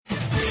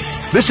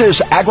This is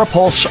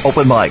AgriPulse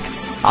Open Mic.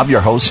 I'm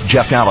your host,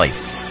 Jeff Nally.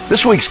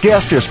 This week's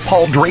guest is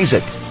Paul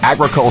Drasek,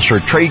 agriculture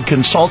trade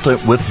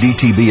consultant with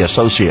DTB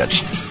Associates.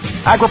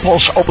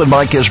 AgriPulse Open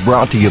Mic is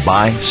brought to you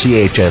by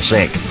CHS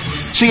Inc.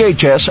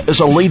 CHS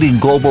is a leading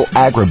global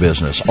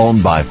agribusiness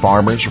owned by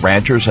farmers,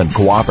 ranchers, and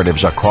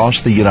cooperatives across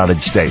the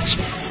United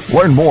States.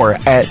 Learn more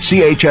at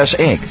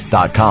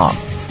chsinc.com.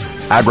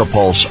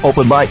 AgriPulse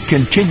Open Mic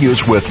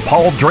continues with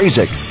Paul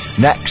Drasek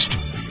next.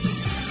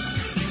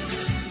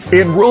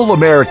 In rural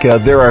America,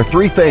 there are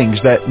three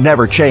things that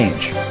never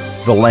change: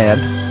 the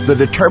land, the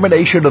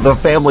determination of the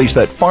families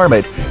that farm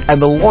it,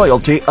 and the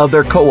loyalty of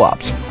their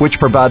co-ops, which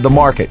provide the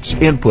markets,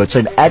 inputs,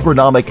 and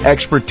agronomic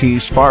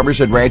expertise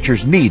farmers and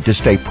ranchers need to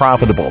stay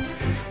profitable.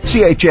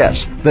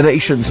 CHS, the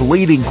nation's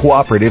leading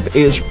cooperative,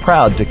 is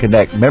proud to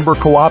connect member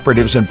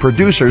cooperatives and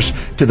producers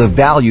to the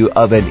value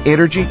of an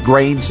energy,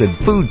 grains, and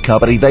food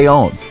company they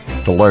own.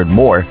 To learn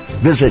more,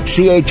 visit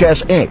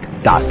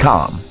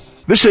chsinc.com.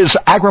 This is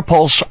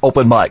AgriPulse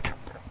Open Mic.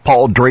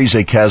 Paul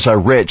Drasek has a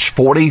rich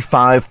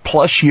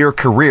 45-plus year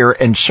career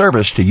in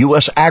service to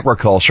U.S.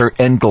 agriculture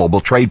and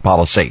global trade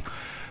policy.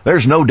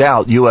 There's no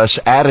doubt U.S.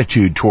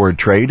 attitude toward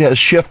trade has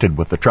shifted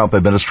with the Trump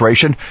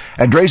administration,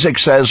 and Drasek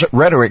says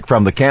rhetoric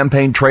from the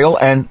campaign trail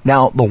and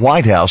now the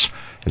White House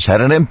has had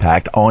an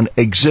impact on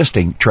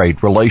existing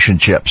trade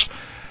relationships.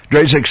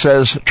 Drasek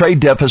says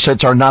trade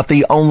deficits are not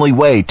the only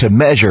way to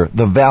measure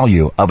the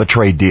value of a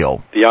trade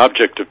deal. The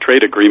object of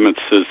trade agreements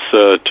is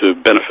to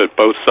benefit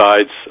both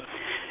sides.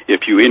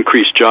 If you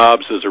increase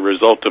jobs as a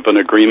result of an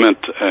agreement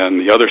and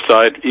the other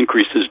side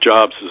increases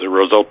jobs as a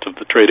result of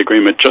the trade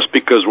agreement, just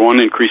because one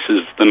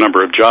increases the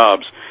number of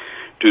jobs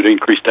due to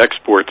increased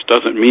exports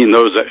doesn't mean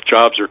those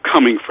jobs are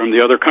coming from the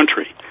other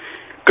country.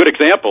 Good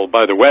example,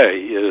 by the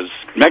way, is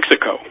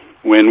Mexico.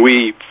 When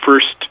we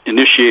first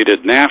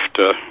initiated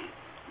NAFTA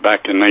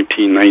back in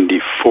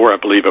 1994, I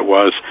believe it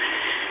was,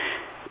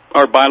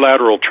 our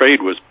bilateral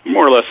trade was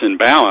more or less in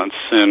balance,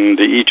 and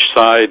each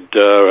side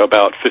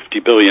about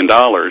 $50 billion.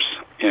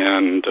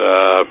 And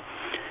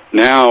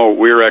now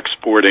we're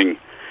exporting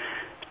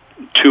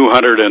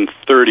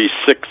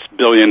 $236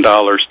 billion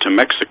to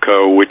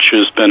Mexico, which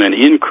has been an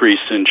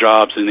increase in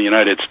jobs in the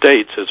United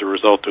States as a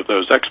result of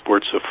those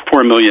exports of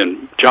 4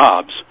 million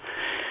jobs.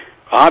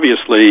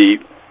 Obviously,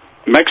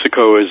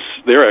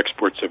 their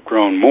exports have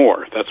grown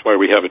more. That's why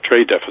we have a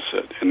trade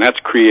deficit. And that's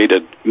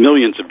created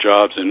millions of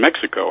jobs in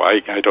Mexico.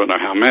 I don't know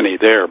how many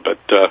there, but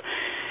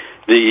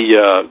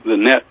the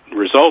net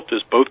result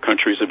is both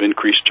countries have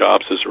increased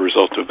jobs as a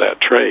result of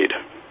that trade.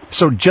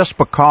 So just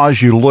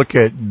because you look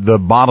at the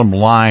bottom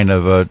line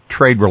of a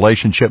trade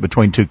relationship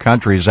between two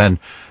countries and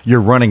you're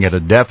running at a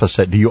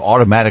deficit, do you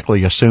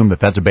automatically assume that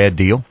that's a bad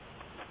deal?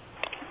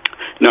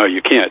 No,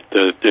 you can't.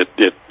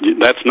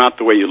 That's not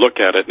the way you look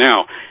at it.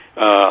 Now,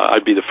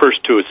 I'd be the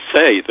first to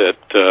say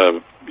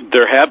that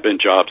there have been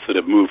jobs that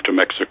have moved to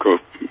Mexico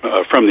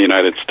from the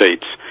United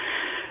States,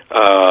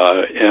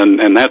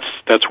 and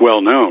that's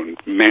well known.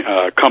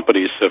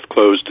 Companies have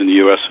closed in the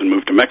U.S. and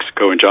moved to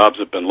Mexico, and jobs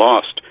have been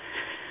lost.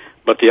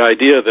 But the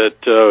idea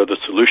that the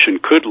solution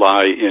could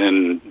lie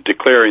in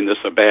declaring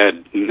this a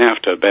bad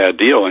NAFTA, a bad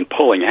deal, and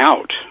pulling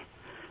out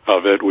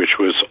of it, which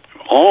was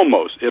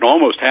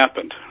almost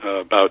happened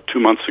about 2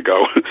 months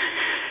ago.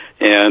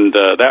 And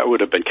that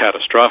would have been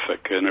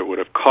catastrophic, and it would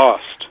have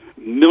cost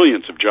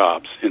millions of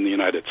jobs in the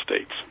United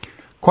States.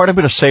 Quite a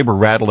bit of saber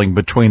rattling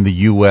between the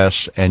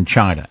U.S. and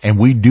China, and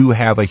we do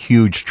have a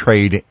huge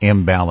trade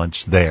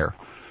imbalance there.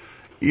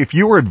 If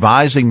you were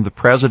advising the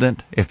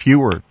president, if you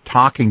were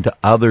talking to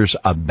others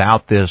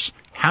about this,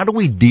 how do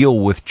we deal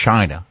with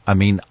China? I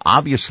mean,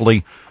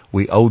 obviously,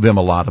 we owe them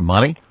a lot of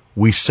money.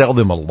 We sell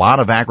them a lot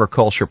of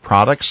agriculture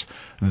products.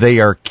 They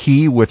are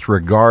key with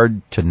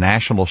regard to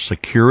national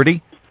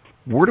security.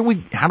 How do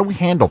we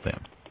handle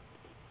them?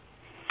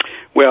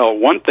 Well,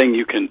 one thing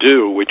you can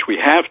do, which we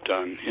have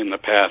done in the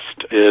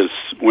past, is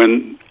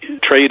when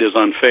trade is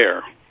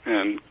unfair,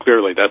 and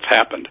clearly that's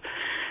happened,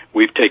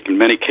 we've taken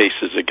many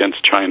cases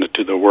against China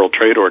to the World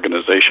Trade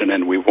Organization,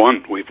 and we've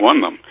won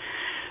them.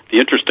 The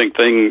interesting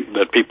thing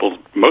that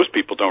most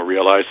people don't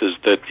realize is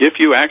that if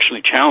you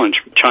actually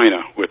challenge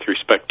China with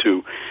respect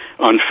to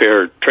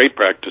unfair trade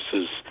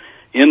practices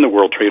in the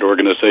World Trade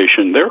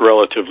Organization, they're a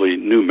relatively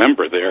new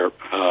member there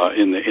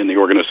in the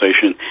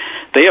organization.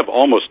 They have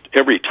almost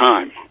every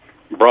time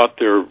brought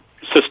their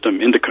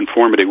system into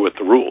conformity with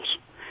the rules.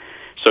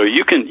 So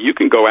you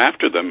can go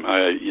after them.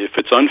 If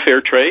it's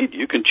unfair trade,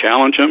 you can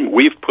challenge them.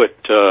 We've put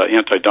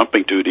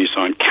anti-dumping duties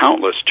on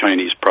countless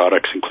Chinese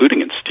products,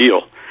 including in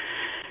steel.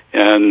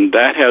 And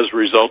that has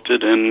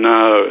resulted in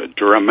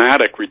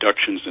dramatic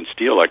reductions in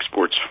steel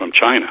exports from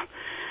China,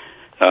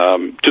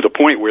 to the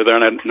point where they're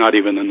not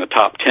even in the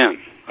top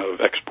 10 of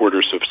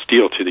exporters of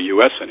steel to the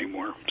U.S.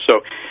 anymore.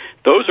 So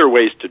those are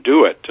ways to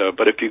do it.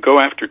 But if you go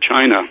after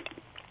China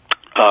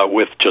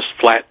with just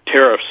flat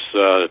tariffs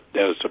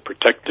as a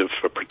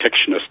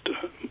protectionist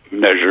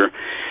measure,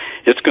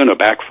 it's going to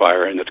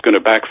backfire, and it's going to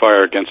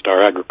backfire against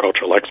our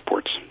agricultural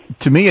exports.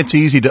 To me, it's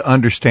easy to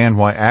understand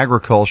why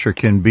agriculture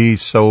can be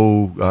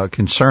so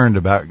concerned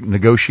about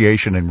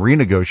negotiation and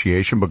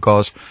renegotiation,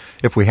 because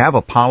if we have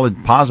a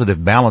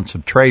positive balance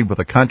of trade with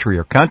a country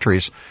or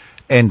countries,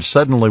 and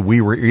suddenly we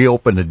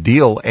reopen a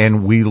deal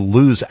and we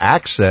lose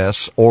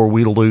access or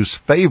we lose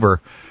favor,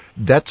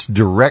 that's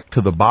direct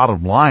to the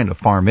bottom line of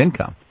farm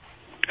income.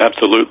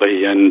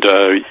 Absolutely. And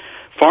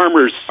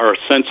farmers are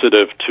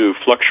sensitive to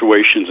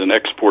fluctuations in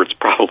exports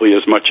probably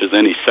as much as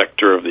any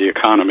sector of the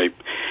economy.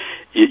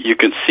 You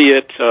can see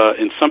it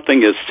in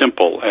something as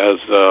simple as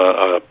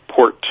a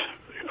port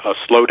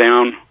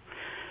slowdown,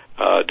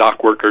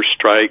 dock workers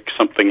strike,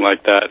 something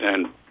like that,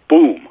 and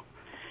boom,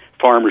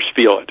 farmers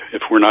feel it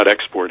if we're not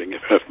exporting,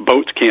 if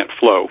boats can't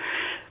flow.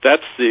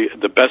 That's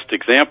the best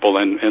example,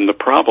 and the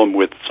problem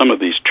with some of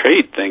these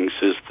trade things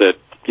is that,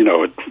 you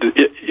know,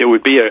 it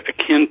would be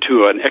akin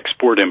to an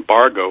export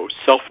embargo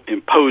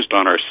self-imposed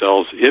on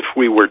ourselves if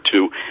we were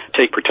to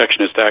take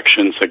protectionist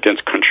actions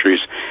against countries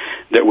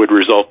that would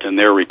result in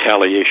their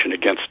retaliation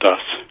against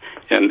us.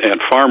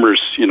 And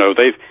farmers, you know,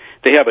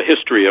 they have a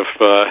history of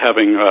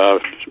having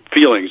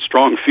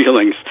strong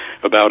feelings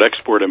about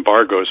export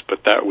embargoes,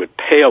 but that would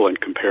pale in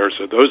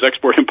comparison. Those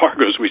export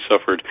embargoes we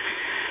suffered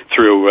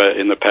through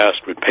in the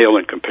past would pale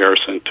in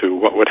comparison to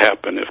what would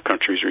happen if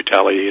countries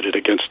retaliated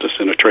against us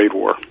in a trade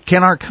war.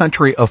 Can our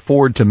country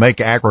afford to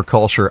make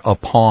agriculture a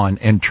pawn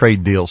in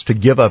trade deals, to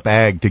give up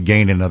ag to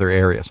gain in other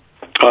areas?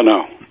 Oh,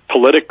 no.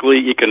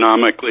 Politically,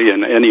 economically,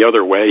 and any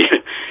other way,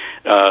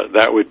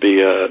 that would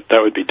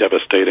be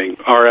devastating.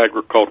 Our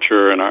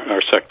agriculture and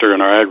our sector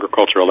and our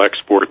agricultural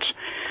exports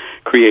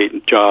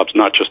create jobs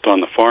not just on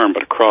the farm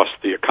but across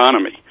the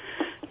economy.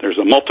 There's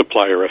a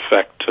multiplier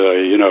effect,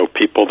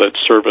 people that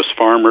service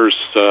farmers,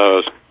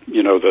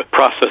 the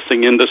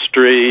processing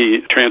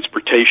industry,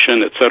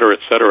 transportation, et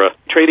cetera.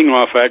 Trading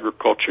off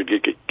agriculture to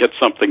get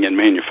something in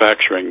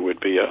manufacturing would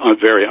be a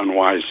very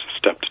unwise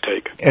step to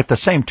take. At the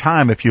same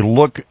time, if you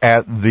look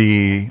at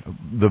the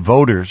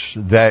voters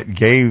that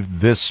gave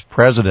this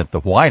president the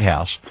White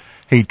House,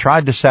 he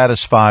tried to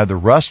satisfy the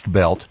Rust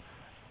Belt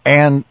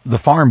and the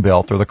Farm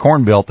Belt or the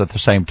Corn Belt at the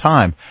same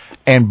time,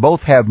 and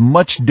both have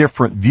much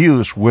different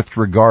views with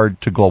regard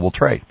to global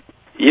trade.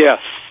 Yes,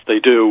 they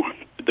do.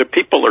 The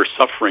people are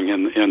suffering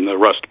in the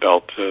Rust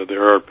Belt.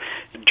 There are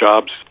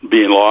jobs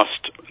being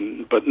lost,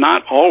 but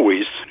not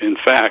always. In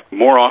fact,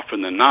 more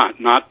often than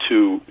not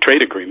to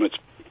trade agreements.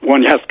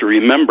 One has to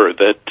remember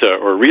that,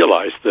 or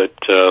realize that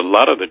a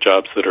lot of the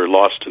jobs that are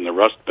lost in the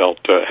Rust Belt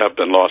have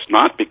been lost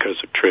not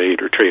because of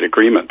trade or trade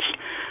agreements,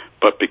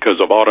 but because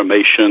of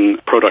automation,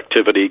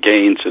 productivity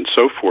gains, and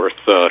so forth,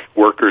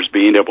 workers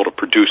being able to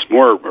produce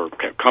more, or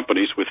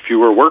companies with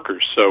fewer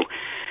workers. So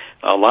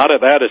a lot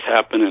of that has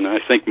happened, and I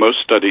think most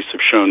studies have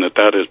shown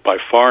that is by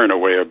far and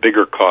away a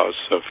bigger cause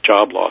of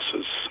job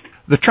losses.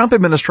 The Trump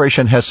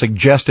administration has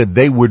suggested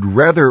they would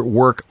rather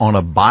work on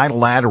a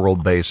bilateral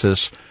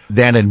basis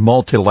than in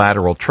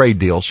multilateral trade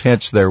deals,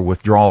 hence their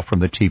withdrawal from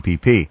the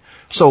TPP.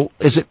 So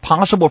is it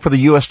possible for the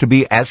U.S. to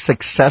be as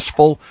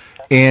successful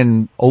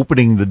in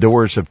opening the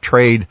doors of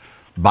trade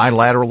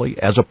bilaterally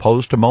as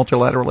opposed to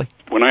multilaterally?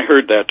 When I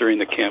heard that during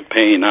the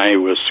campaign, I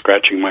was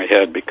scratching my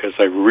head because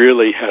I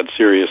really had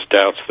serious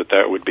doubts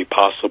that would be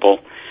possible.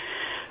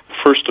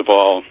 First of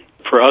all,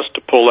 for us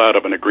to pull out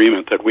of an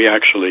agreement that we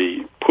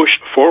actually pushed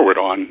forward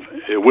on,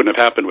 it wouldn't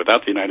have happened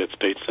without the United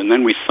States, and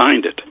then we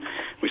signed it.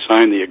 We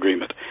signed the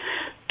agreement.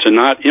 To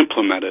not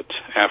implement it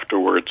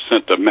afterwards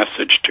sent a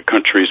message to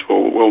countries,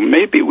 well,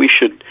 maybe we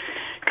should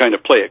kind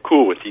of play it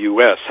cool with the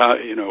U.S.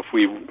 If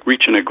we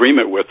reach an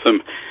agreement with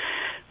them,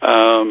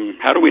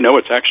 how do we know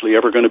it's actually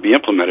ever going to be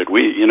implemented?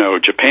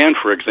 Japan,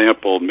 for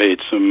example, made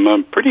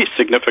some pretty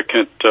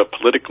significant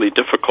politically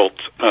difficult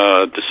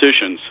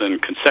decisions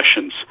and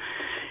concessions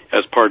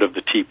as part of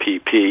the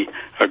TPP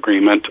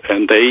agreement,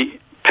 and they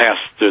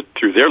passed it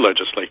through their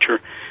legislature,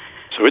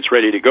 so it's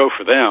ready to go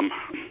for them.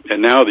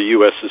 And now the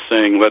U.S. is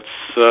saying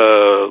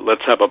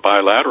let's have a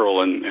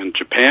bilateral. And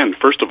Japan,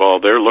 first of all,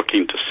 they're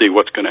looking to see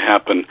what's going to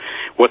happen,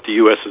 what the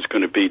U.S. is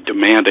going to be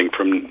demanding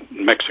from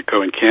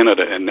Mexico and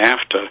Canada and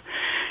NAFTA,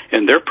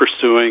 and they're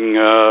pursuing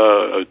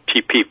a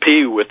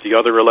TPP with the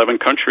other 11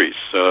 countries.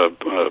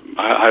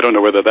 I don't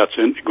know whether that's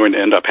going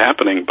to end up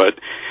happening, but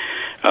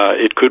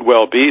it could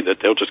well be that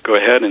they'll just go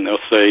ahead and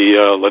they'll say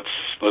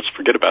let's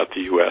forget about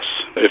the U.S.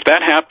 If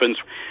that happens,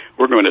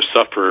 we're going to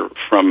suffer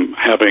from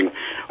having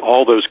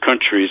all those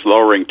countries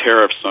lowering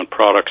tariffs on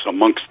products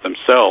amongst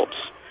themselves,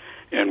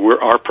 and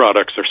our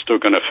products are still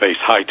going to face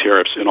high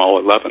tariffs in all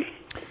 11.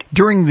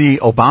 During the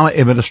Obama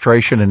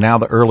administration and now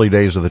the early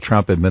days of the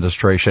Trump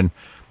administration,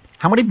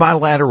 how many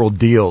bilateral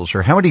deals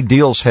or how many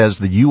deals has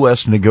the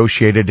U.S.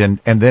 negotiated, and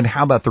then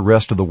how about the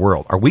rest of the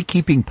world? Are we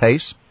keeping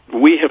pace?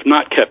 We have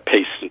not kept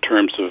pace in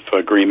terms of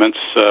agreements.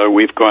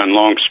 We've gone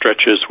long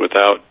stretches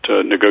without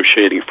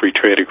negotiating free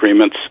trade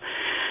agreements.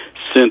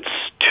 Since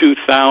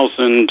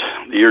the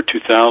year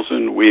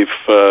 2000, we've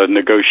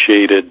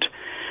negotiated,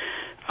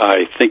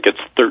 I think it's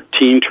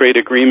 13 trade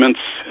agreements,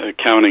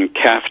 counting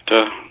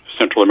CAFTA,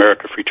 Central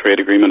America Free Trade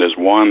Agreement, as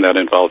one. That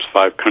involves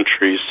 5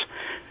 countries.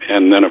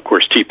 And then, of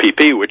course,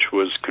 TPP, which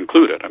was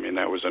concluded. I mean,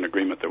 that was an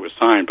agreement that was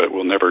signed, but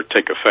will never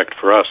take effect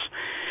for us.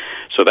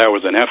 So that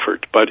was an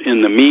effort. But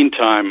in the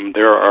meantime,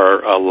 there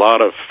are a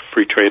lot of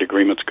free trade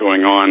agreements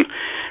going on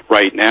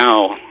right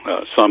now,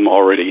 some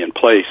already in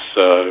place.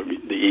 The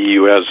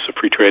EU has a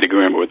free trade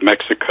agreement with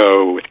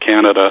Mexico, with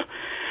Canada.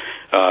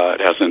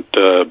 It hasn't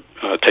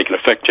taken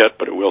effect yet,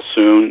 but it will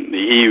soon. The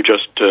EU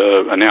just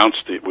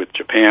announced with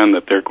Japan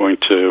that they're going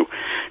to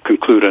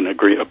conclude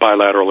a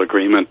bilateral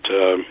agreement,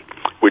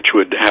 which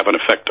would have an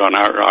effect on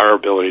our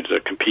ability to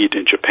compete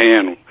in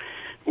Japan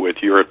with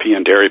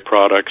European dairy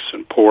products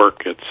and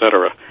pork,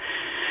 etc.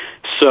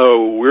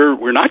 So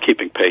we're not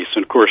keeping pace,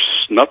 and of course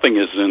nothing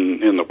is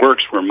in the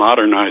works. We're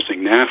modernizing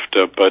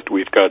NAFTA, but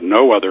we've got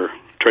no other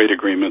trade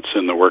agreements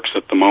in the works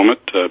at the moment.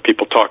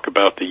 People talk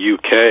about the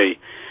UK,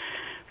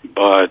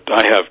 but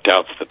I have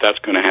doubts that that's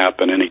going to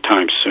happen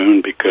anytime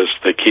soon because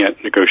they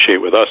can't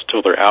negotiate with us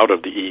till they're out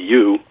of the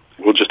EU.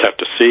 We'll just have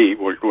to see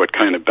what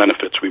kind of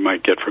benefits we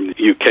might get from the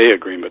UK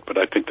agreement, but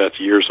I think that's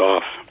years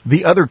off.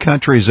 The other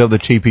countries of the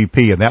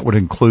TPP, and that would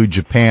include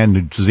Japan,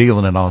 New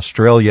Zealand, and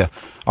Australia,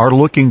 are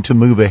looking to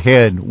move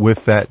ahead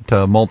with that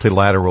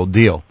multilateral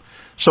deal.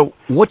 So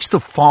what's the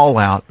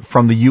fallout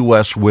from the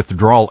U.S.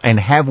 withdrawal, and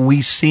have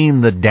we seen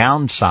the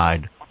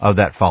downside of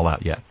that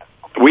fallout yet?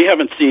 We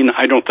haven't seen,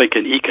 I don't think,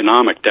 an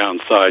economic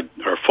downside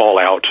or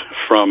fallout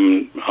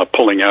from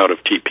pulling out of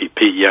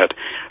TPP yet.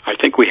 I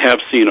think we have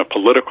seen a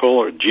political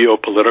or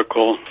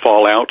geopolitical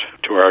fallout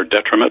to our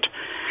detriment.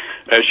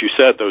 As you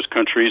said, those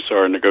countries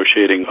are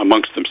negotiating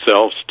amongst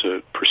themselves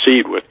to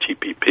proceed with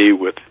TPP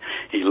with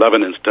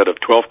 11 instead of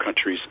 12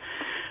 countries.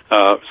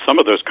 Some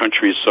of those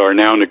countries are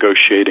now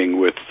negotiating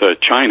with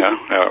China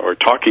or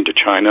talking to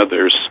China.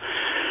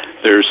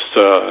 There's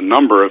a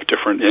number of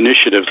different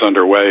initiatives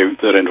underway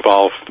that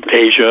involve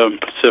Asia,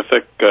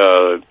 Pacific.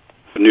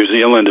 New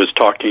Zealand is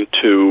talking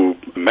to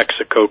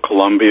Mexico,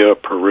 Colombia,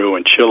 Peru,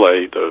 and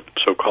Chile, the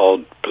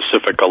so-called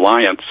Pacific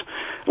Alliance.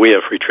 We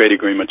have free trade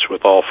agreements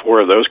with all four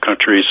of those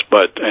countries,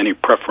 but any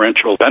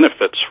preferential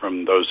benefits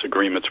from those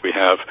agreements we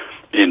have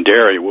in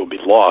dairy will be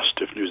lost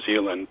if New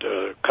Zealand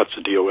cuts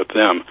a deal with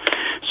them.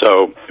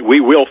 So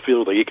we will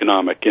feel the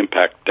economic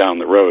impact down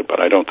the road, but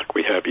I don't think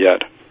we have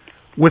yet.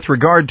 With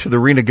regard to the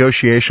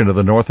renegotiation of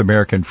the North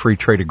American Free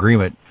Trade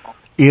Agreement,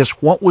 is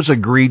what was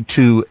agreed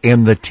to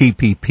in the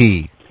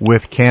TPP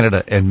with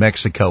Canada and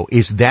Mexico,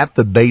 is that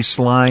the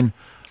baseline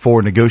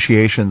for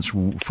negotiations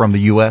from the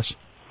U.S.?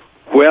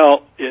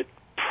 Well, it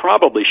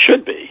probably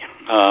should be.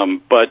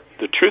 But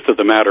the truth of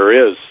the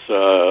matter is,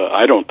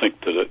 I don't think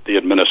that the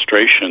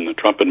administration, the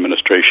Trump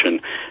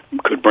administration,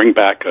 could bring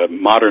back a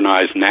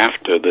modernized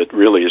NAFTA that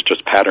really is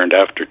just patterned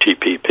after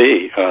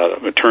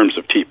TPP, in terms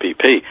of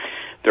TPP.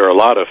 There are a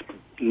lot of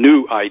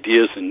new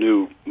ideas and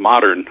new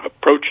modern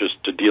approaches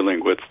to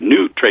dealing with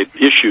new trade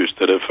issues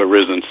that have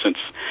arisen since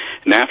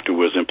NAFTA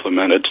was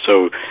implemented.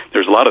 So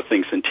there's a lot of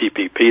things in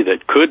TPP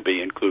that could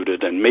be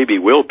included and maybe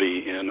will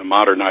be in a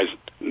modernized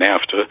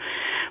NAFTA.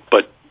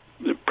 But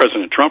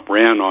President Trump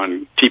ran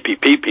on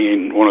TPP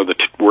being one of the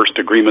worst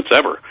agreements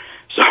ever.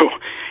 So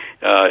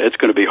it's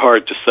going to be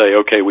hard to say,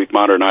 okay, we've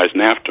modernized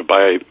NAFTA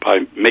by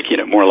making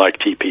it more like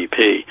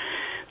TPP.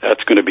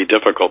 That's going to be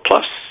difficult.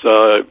 Plus,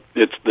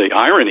 it's the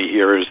irony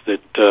here is that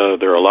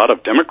there are a lot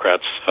of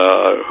Democrats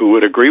who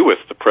would agree with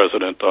the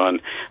president on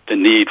the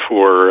need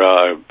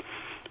for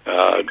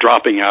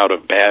dropping out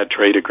of bad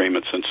trade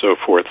agreements and so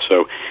forth.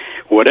 So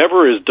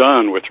whatever is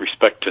done with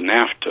respect to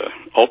NAFTA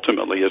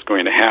ultimately is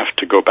going to have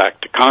to go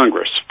back to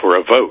Congress for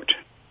a vote.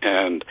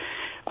 And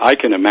I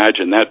can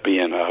imagine that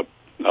being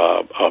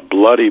a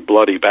bloody,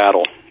 bloody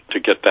battle to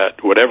get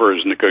that, whatever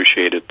is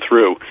negotiated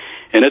through.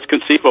 And it's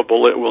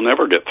conceivable it will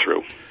never get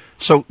through.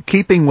 So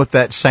keeping with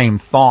that same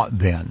thought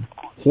then,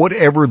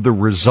 whatever the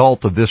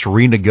result of this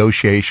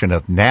renegotiation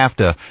of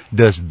NAFTA,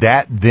 does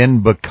that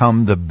then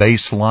become the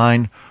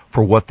baseline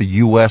for what the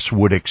U.S.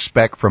 would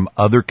expect from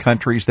other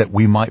countries that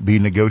we might be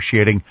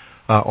negotiating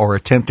or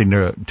attempting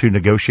to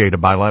negotiate a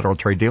bilateral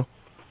trade deal?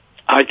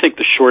 I think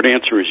the short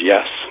answer is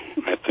yes.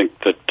 I think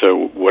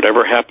that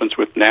whatever happens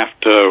with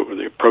NAFTA,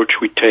 the approach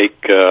we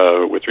take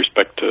with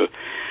respect to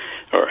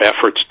our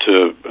efforts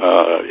to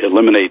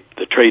eliminate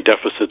the trade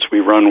deficits we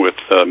run with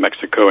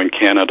Mexico and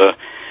Canada,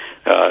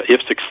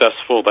 if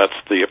successful, that's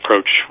the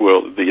approach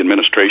the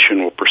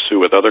administration will pursue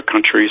with other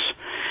countries.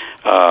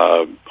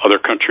 Other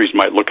countries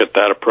might look at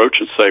that approach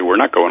and say, we're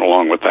not going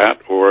along with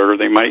that, or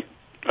they might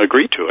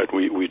agree to it.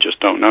 We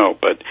just don't know.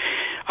 But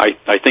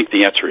I think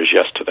the answer is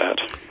yes to that.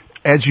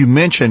 As you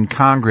mentioned,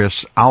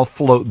 Congress, I'll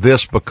float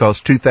this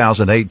because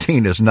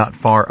 2018 is not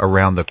far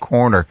around the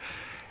corner.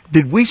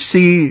 Did we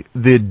see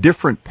the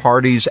different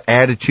parties'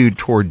 attitude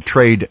toward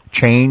trade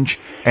change,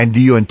 and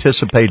do you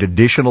anticipate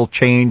additional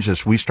change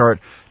as we start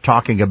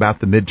talking about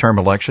the midterm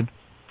election?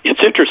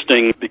 It's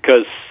interesting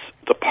because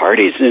the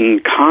parties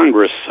in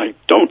Congress, I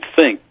don't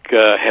think,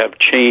 have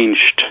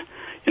changed.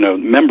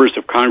 Members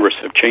of Congress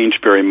have changed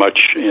very much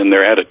in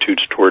their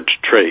attitudes towards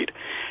trade.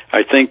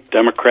 I think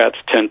Democrats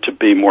tend to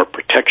be more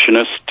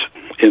protectionist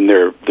in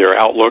their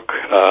outlook.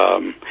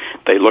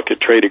 They look at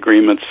trade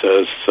agreements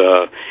as,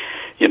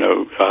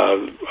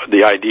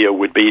 the idea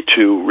would be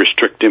to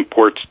restrict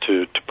imports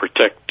to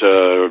protect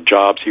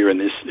jobs here in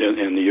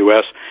the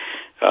U.S.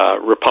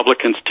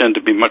 Republicans tend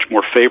to be much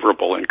more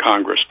favorable in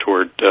Congress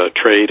toward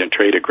trade and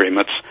trade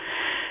agreements.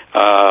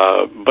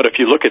 But if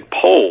you look at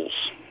polls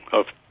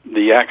of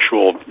the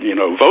actual,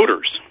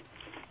 voters,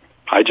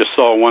 I just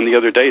saw one the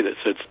other day that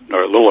said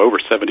a little over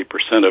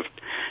 70% of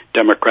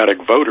Democratic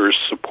voters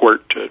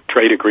support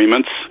trade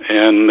agreements,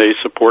 and they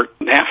support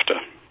NAFTA.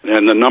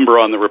 And the number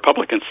on the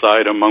Republican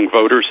side among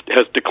voters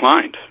has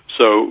declined.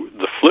 So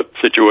the flip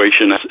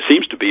situation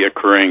seems to be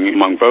occurring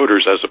among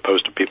voters as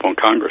opposed to people in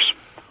Congress.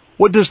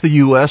 What does the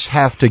U.S.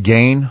 have to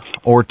gain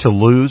or to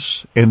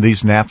lose in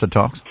these NAFTA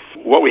talks?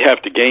 What we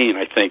have to gain,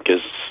 I think,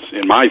 is,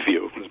 in my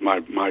view,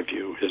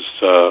 is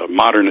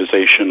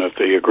modernization of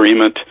the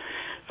agreement.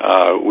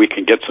 We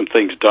can get some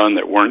things done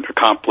that weren't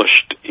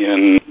accomplished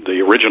in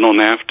the original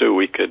NAFTA.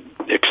 We could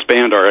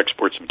expand our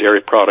exports of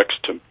dairy products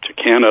to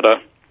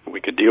Canada. We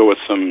could deal with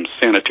some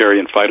sanitary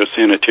and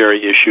phytosanitary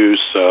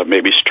issues,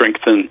 maybe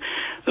strengthen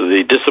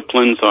the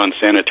disciplines on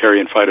sanitary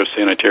and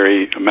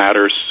phytosanitary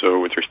matters, so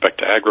with respect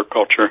to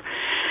agriculture.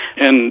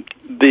 And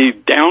the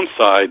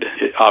downside,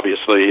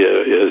 obviously,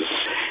 is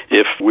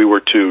if we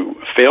were to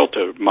fail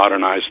to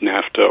modernize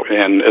NAFTA,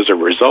 and as a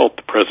result,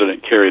 the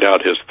president carried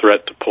out his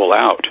threat to pull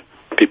out.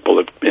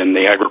 People in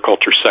the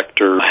agriculture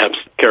sector have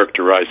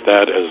characterized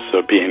that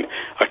as being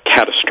a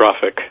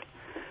catastrophic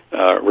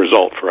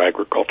result for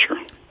agriculture.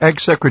 Ag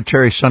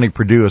Secretary Sonny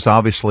Perdue is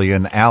obviously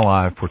an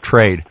ally for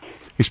trade.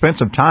 He spent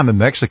some time in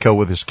Mexico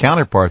with his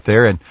counterpart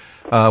there, and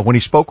when he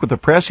spoke with the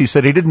press, he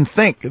said he didn't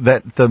think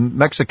that the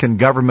Mexican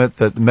government,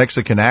 that the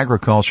Mexican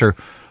agriculture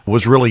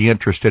was really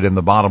interested in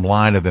the bottom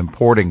line of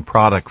importing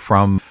product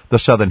from the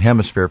southern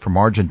hemisphere, from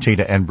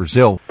Argentina and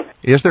Brazil.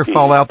 Is there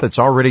fallout that's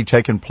already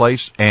taken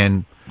place,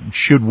 and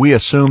should we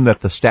assume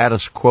that the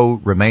status quo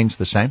remains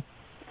the same?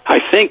 I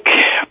think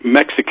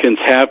Mexicans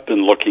have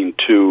been looking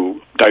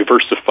to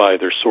diversify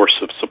their source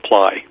of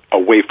supply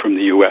away from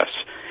the U.S.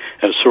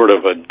 as sort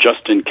of a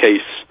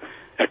just-in-case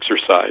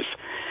exercise.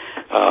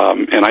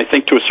 And I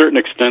think to a certain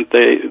extent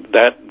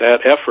that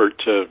effort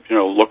to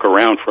look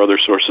around for other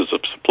sources of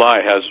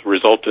supply has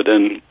resulted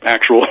in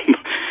actual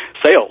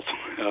sales,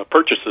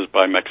 purchases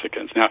by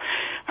Mexicans. Now,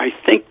 I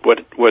think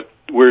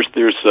where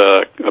there's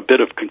a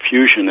bit of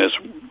confusion is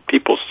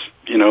people,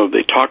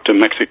 they talk to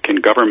Mexican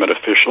government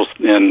officials,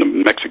 and the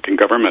Mexican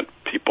government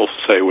people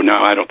say, well, no,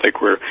 I don't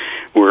think we're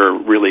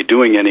really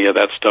doing any of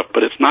that stuff.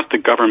 But it's not the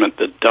government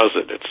that does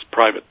it; it's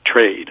private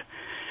trade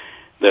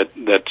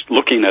that's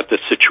looking at the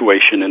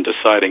situation and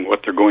deciding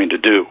what they're going to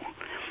do.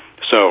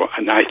 So,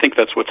 and I think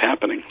that's what's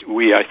happening.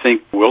 I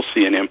think we'll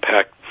see an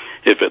impact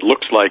if it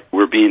looks like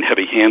we're being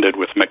heavy-handed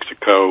with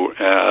Mexico,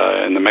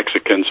 and the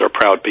Mexicans are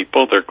proud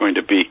people. They're going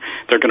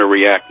to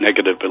react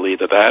negatively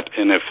to that.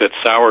 And if it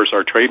sours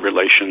our trade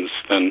relations,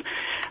 then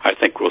I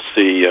think we'll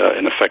see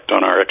an effect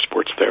on our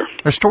exports there.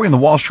 A story in the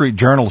Wall Street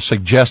Journal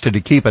suggested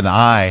to keep an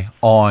eye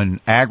on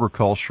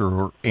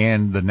agriculture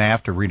and the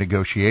NAFTA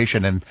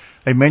renegotiation, and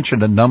they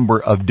mentioned a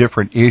number of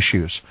different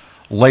issues: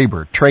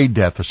 labor, trade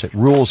deficit,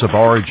 rules of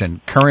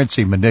origin,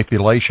 currency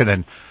manipulation,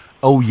 and,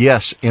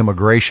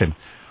 immigration.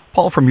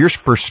 Paul, from your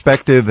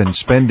perspective and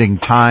spending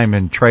time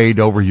in trade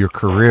over your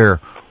career,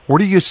 what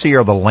do you see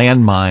are the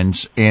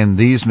landmines in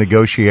these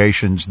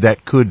negotiations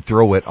that could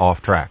throw it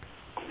off track?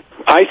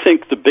 I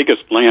think the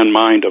biggest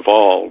landmine of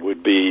all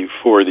would be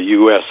for the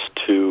U.S.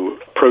 to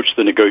approach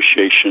the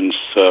negotiations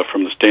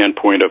from the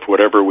standpoint of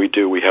whatever we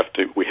do, we have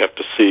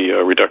to see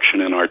a reduction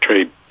in our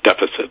trade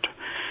deficit,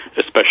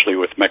 especially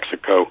with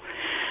Mexico.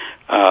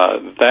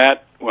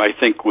 That, I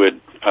think, would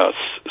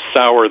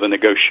sour the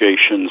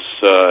negotiations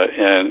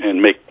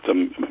and make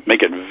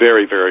it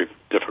very, very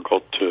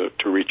difficult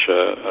to reach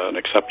an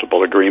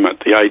acceptable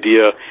agreement. The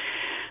idea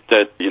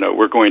that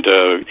we're going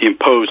to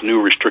impose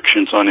new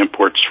restrictions on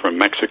imports from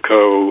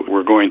Mexico,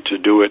 we're going to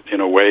do it in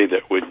a way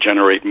that would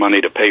generate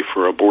money to pay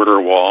for a border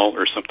wall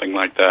or something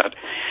like that,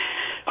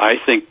 I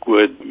think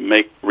would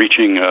make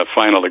reaching a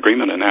final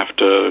agreement in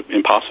NAFTA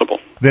impossible.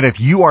 Then if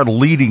you are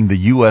leading the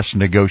U.S.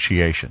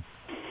 negotiation,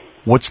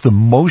 what's the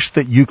most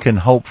that you can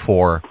hope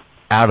for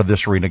out of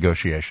this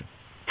renegotiation?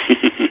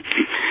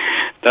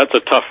 That's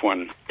a tough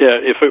one.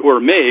 If it were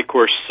me, of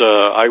course,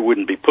 I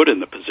wouldn't be put in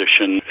the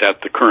position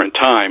at the current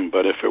time,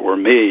 but if it were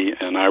me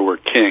and I were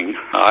king,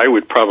 I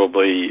would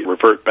probably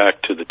revert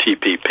back to the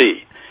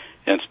TPP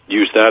and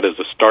use that as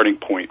a starting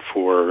point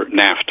for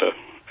NAFTA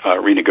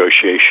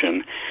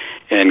renegotiation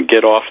and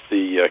get off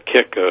the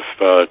kick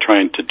of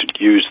trying to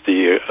use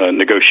the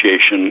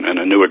negotiation and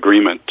a new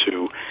agreement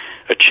to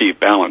achieve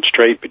balanced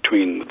trade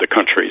between the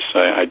countries.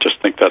 I just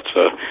think that's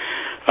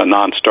a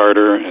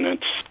non-starter, and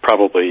it's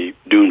probably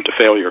doomed to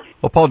failure.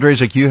 Well, Paul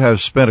Drasek, you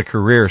have spent a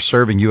career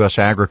serving U.S.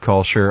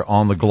 agriculture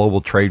on the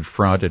global trade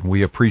front, and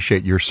we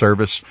appreciate your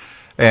service,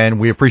 and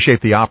we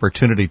appreciate the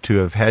opportunity to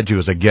have had you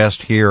as a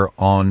guest here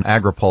on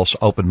AgriPulse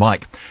Open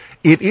Mic.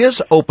 It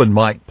is open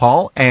mic,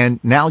 Paul, and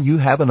now you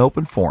have an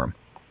open forum.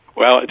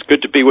 Well, it's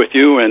good to be with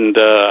you, and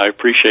I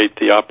appreciate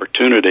the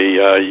opportunity.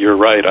 You're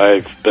right.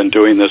 I've been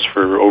doing this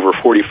for over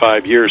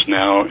 45 years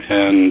now,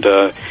 and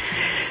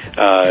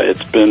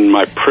it's been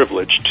my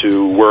privilege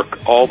to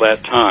work all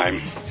that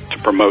time to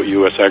promote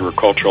U.S.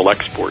 agricultural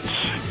exports.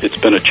 It's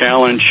been a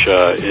challenge.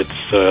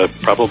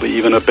 It's probably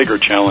even a bigger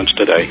challenge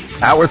today.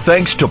 Our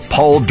thanks to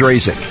Paul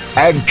Drazik,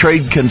 Ag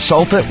Trade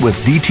Consultant with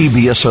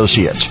DTB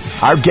Associates,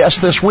 our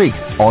guest this week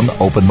on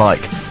Open Mic.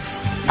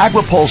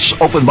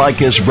 AgriPulse Open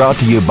Mic is brought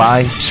to you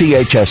by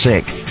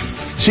CHS Inc.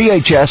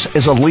 CHS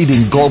is a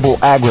leading global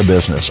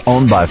agribusiness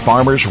owned by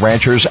farmers,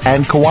 ranchers,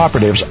 and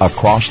cooperatives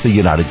across the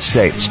United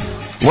States.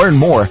 Learn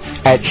more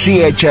at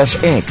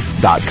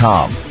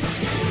chsinc.com.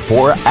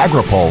 For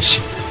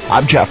AgriPulse,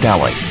 I'm Jeff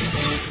Nally.